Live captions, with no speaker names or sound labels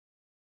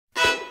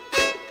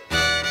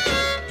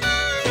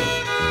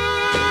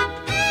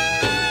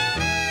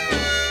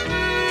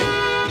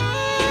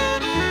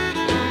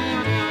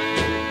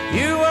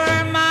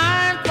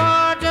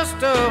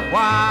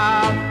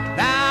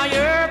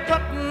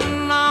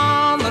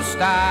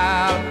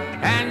style,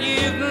 and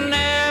you've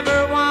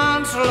never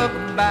once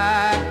looked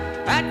back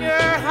at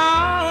your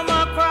home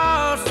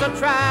across the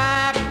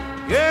track.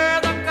 You're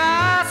the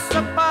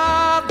gossip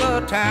of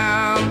the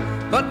town,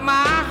 but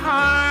my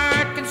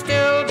heart can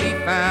still be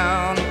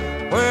found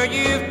where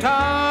you've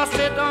tossed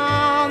it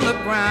on the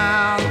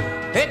ground.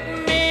 Pick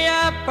me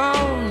up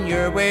on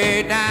your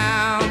way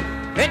down.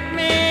 Pick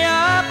me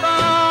up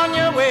on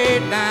your way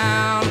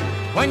down.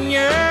 When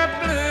you're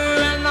blue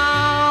and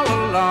all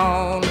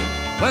alone,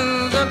 when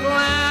the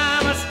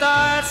glamour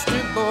starts to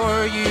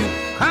bore you,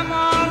 come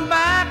on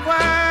back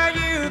where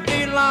you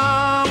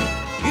belong.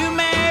 You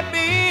may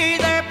be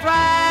their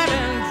pride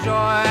and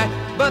joy,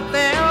 but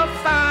they'll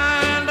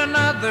find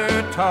another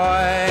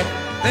toy.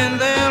 Then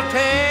they'll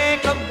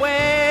take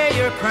away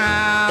your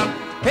crown.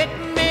 Pick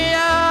me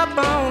up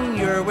on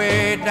your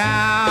way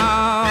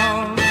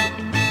down.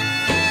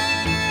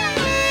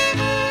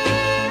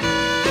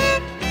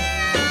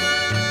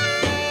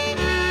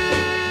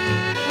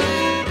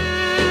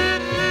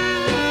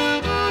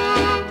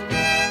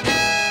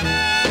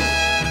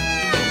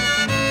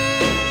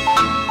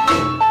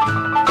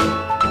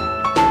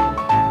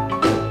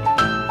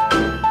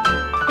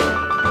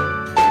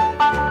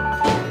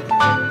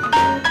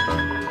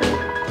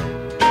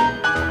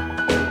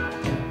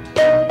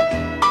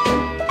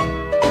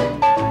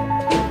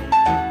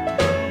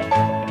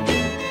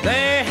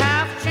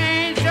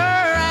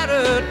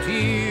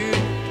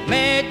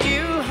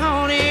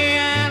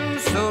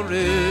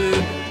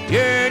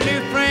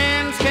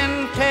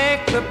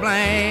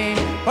 Blame,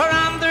 or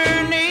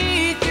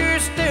underneath you're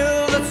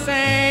still the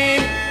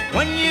same.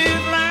 When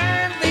you've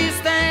learned these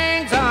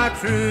things are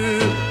true,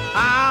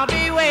 I'll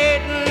be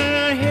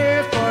waiting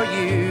here for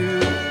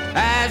you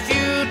as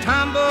you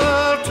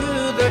tumble to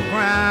the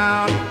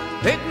ground.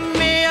 Pick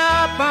me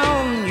up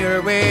on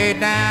your way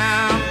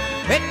down.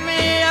 Pick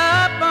me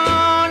up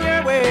on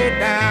your way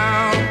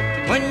down.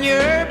 When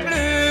you're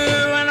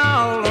blue and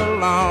all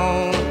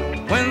alone,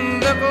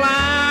 when the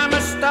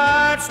glamour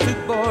starts to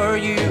bore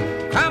you,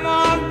 come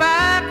on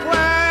back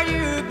where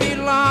you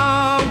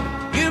belong.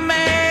 You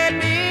may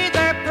be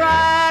their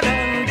pride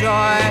and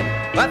joy,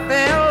 but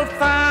they'll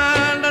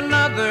find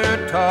another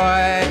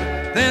toy.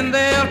 Then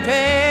they'll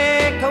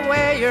take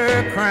away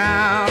your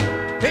crown.